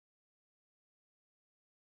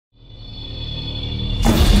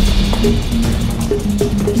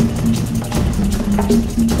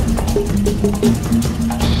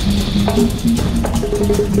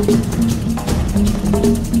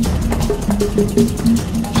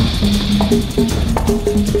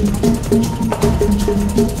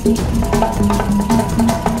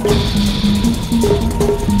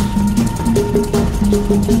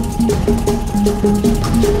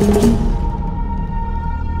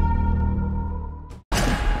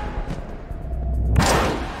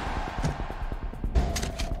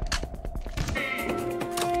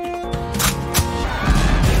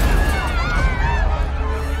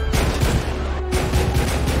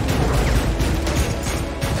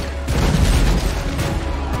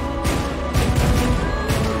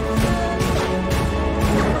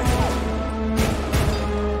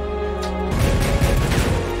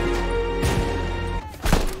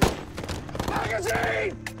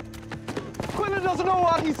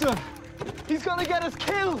He's gonna get us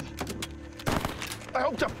killed! I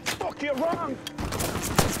hope to fuck you wrong!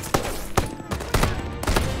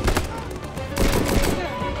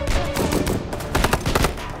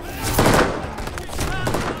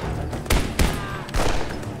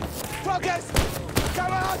 Focus!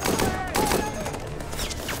 Come on!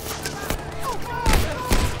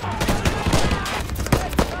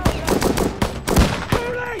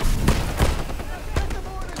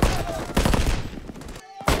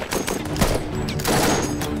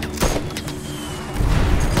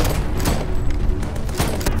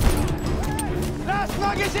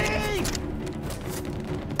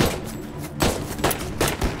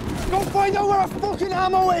 Go find out where our fucking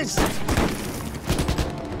ammo is!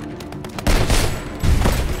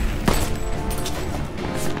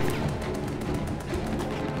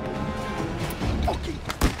 Fucking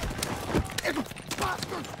little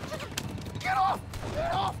bastard! Get off!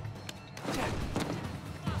 Get off!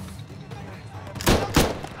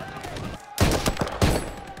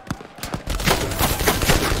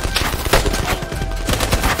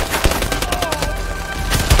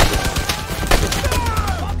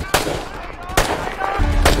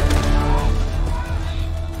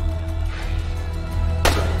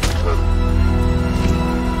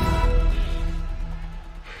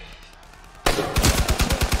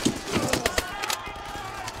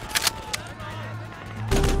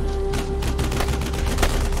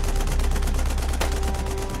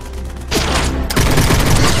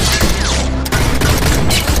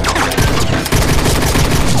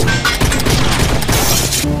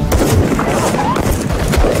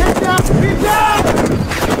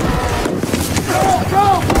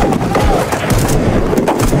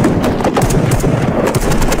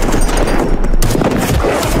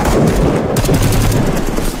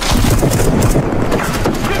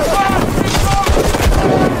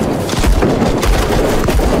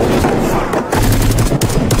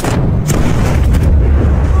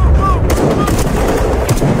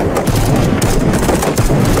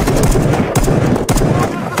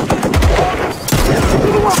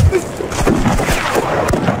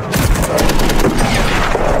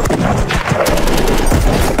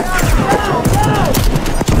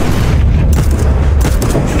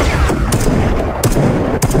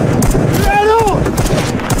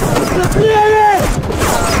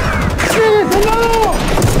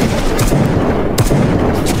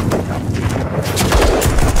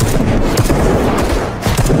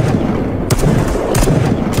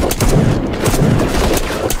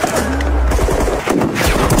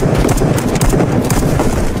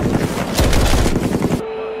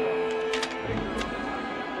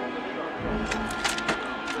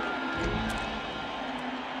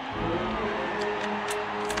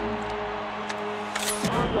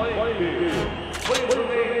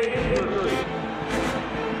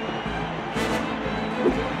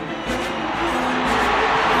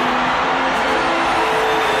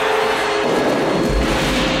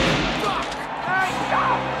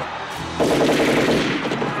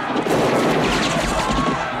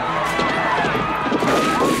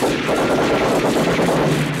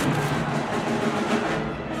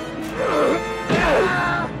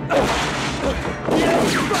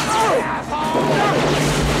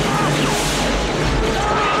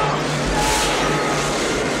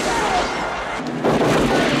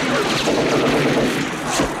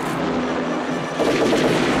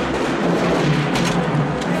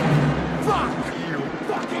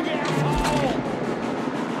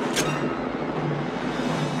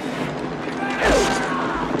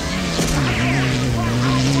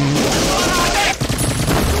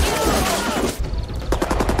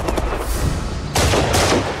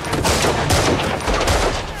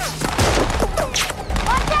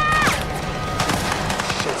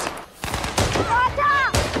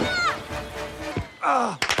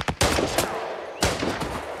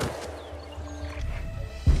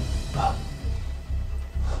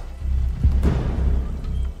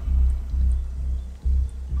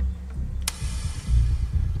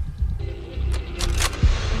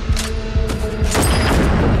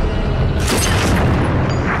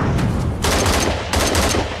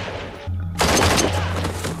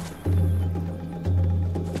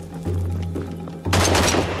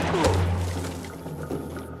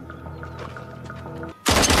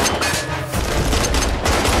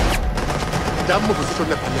 Prends-moi position de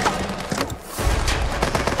la première.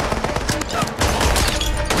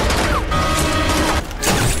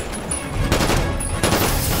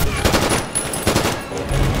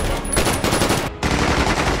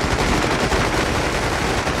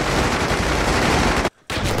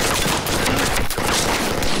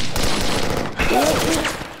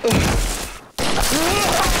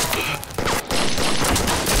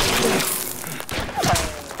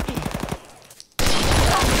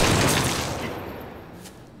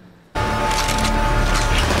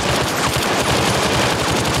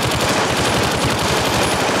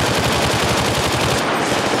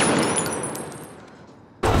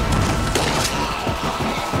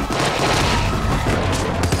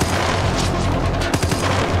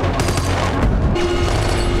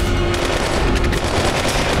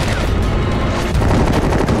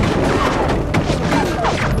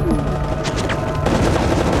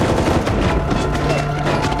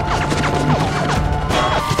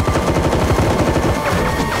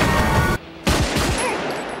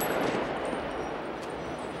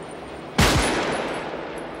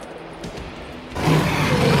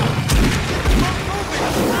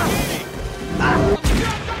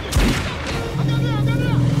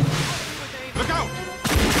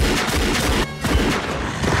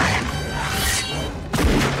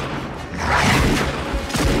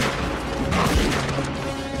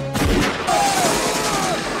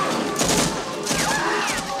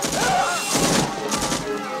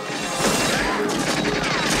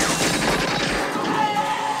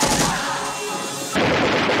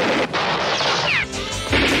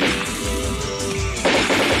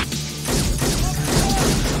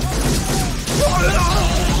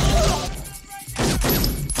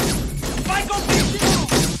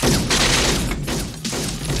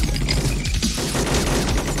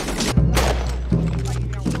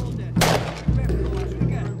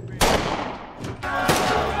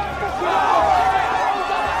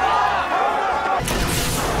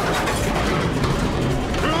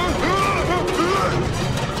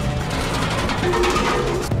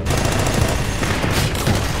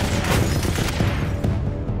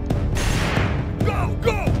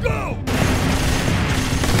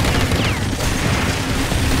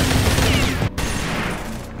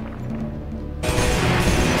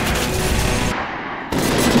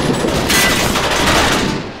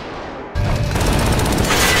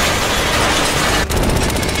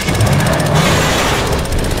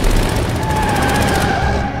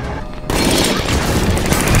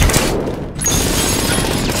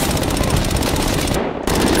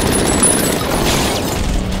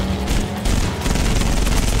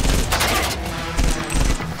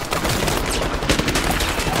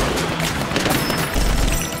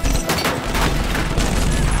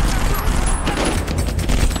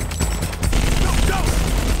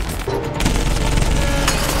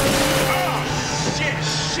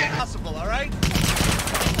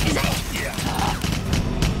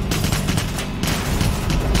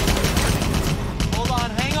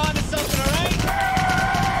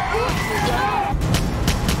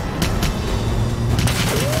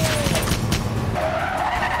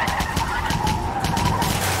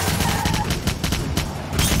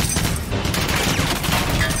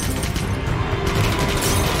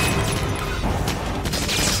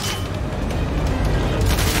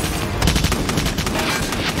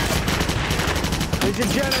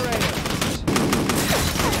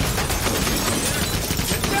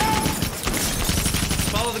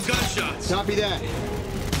 Copy that.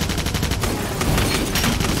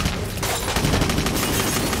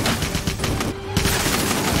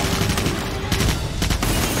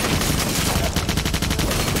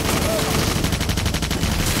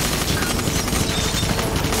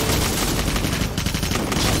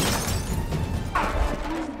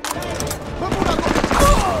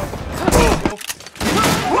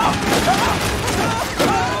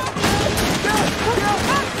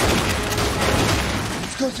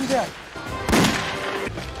 Let's go through that.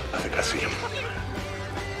 I think I see him.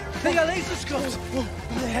 They got laser scopes.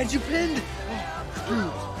 They had you pinned.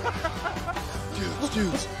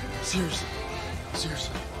 Dudes, seriously.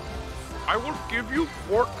 I will give you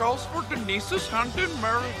 4 cows for Denise's hand in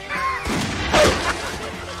marriage.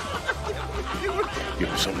 Give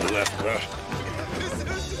him something to laugh about.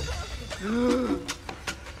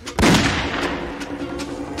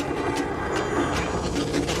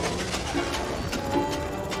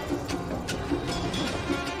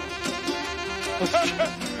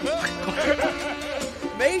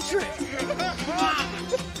 Matrix!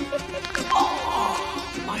 Oh,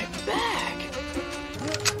 my back!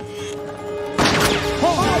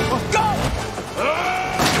 Go!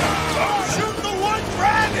 Shoot the one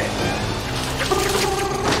dragon!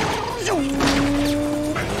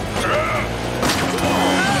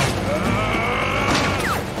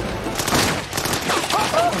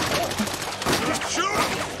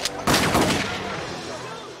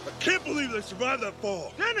 the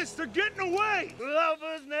FAL? Dennis, they're getting away!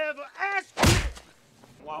 Lovers never ask.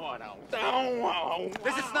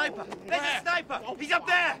 There's a sniper! There's a sniper! He's up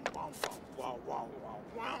there!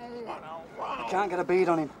 Can't get a bead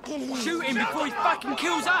on him. Shoot him before he fucking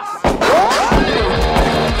kills us!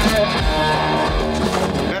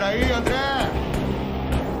 Peraí, André!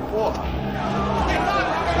 Porra!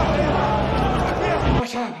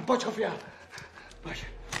 Baixa, pode confiar. Baixa.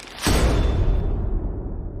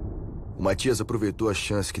 O Matias aproveitou a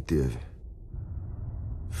chance que teve.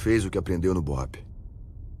 Fez o que aprendeu no BOP.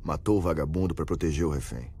 Matou o vagabundo para proteger o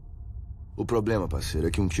refém. O problema, parceiro,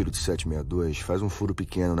 é que um tiro de 762 faz um furo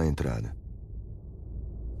pequeno na entrada.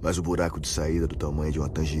 Mas o buraco de saída é do tamanho de uma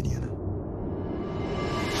tangerina.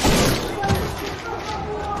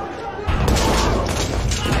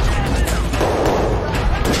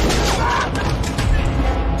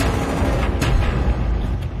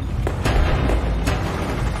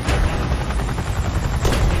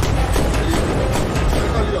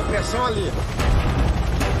 Ali, ó, pressão ali.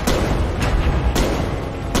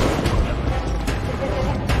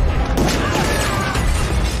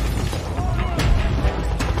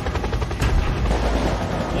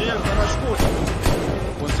 Tá na escuta.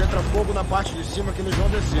 Concentra fogo na parte de cima que eles vão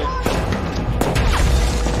descer.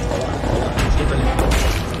 Escuta ali.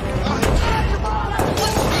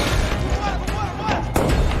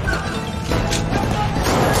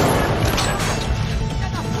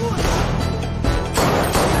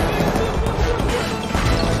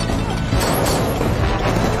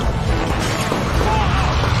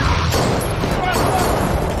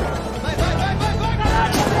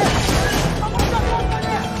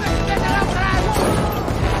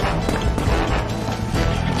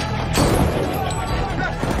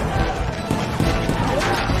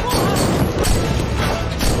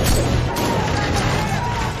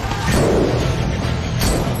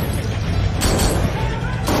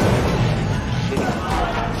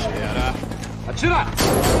 Atira!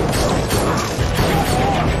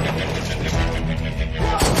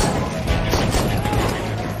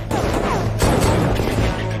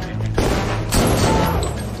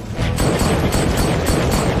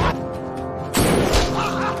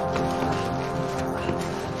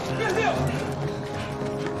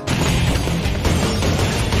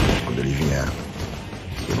 Quando eles vieram,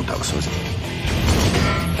 eu não estava sozinho.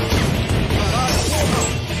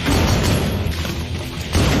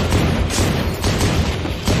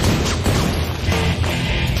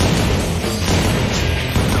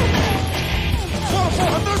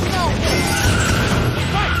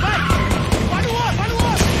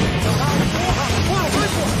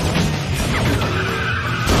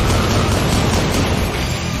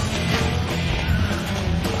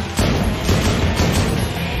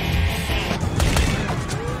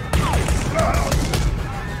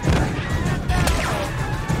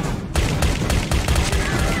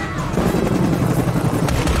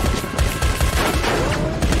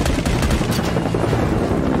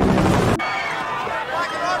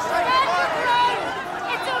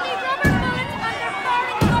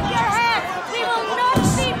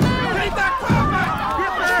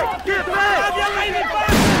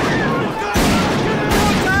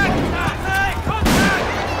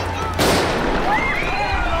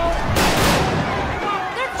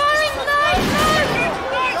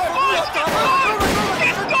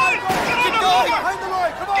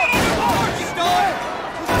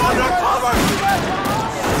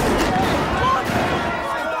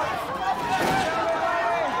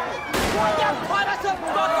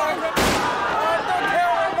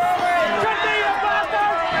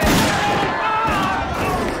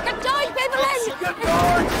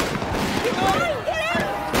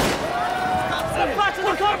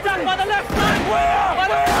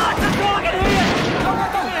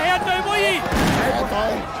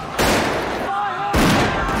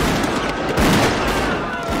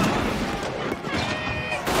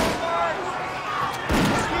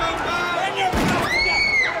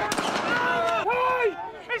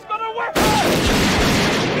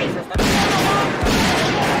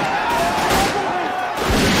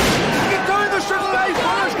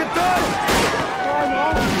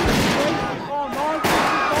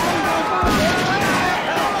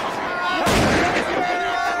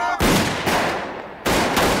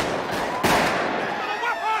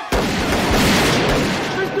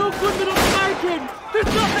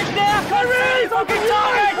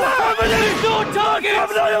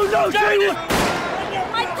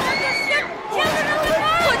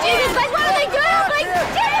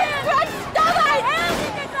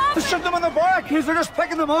 Shoot them on the back! They're just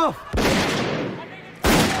picking them off!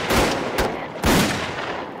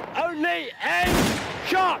 Only 8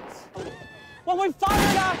 shots! What we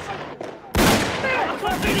firing at? That's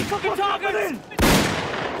what really fucking targets!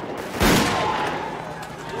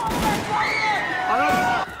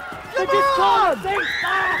 They just can't!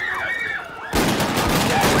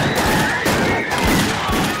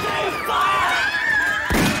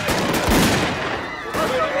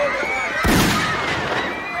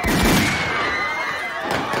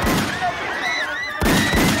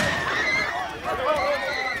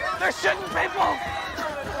 They're shooting people!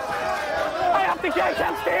 I have to get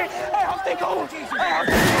against it! I have to go! I have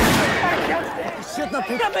to get against it! Shit, not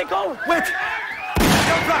people. Let me go! Wait!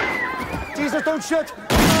 Don't back! Jesus, don't shoot!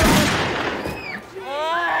 Don't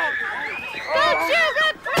shoot!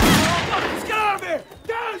 Let's get out of here!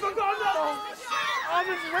 Guys, I'm going now! I'm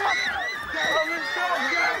in shot! I'm in shot!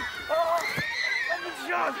 I'm in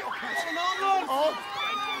shot!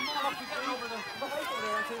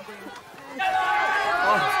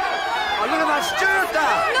 Oh, look at that steward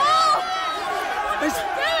there! No! It's...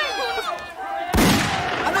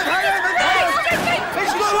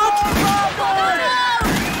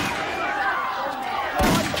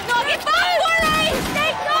 No, get back! Hurry!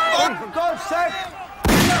 Stay calm! For God's sake!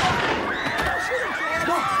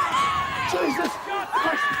 Jesus!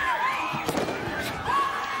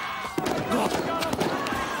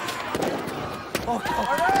 Oh,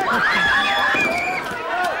 God.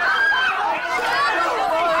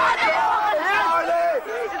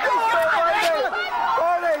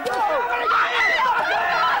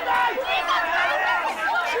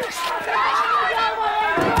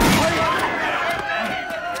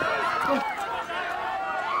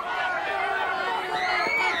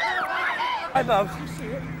 Hey, Bob.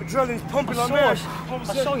 Adrenaline's pumping on I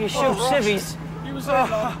saw you shoot civvies. You was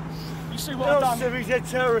there, you see what I've done? Civvies, they're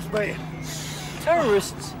terrorists, mate.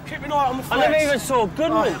 Terrorists? Keep an eye on the I flags. never even saw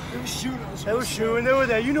gunmen. They were shooting us. They were shooting, they were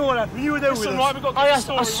there. You know what happened. You were there with us. Right, we've got to I get the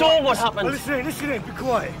story saw right. what happened. Well, listen in, be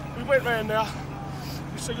quiet. We went round there.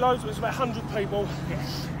 We see loads of us, about 100 people.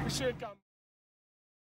 We see a gun.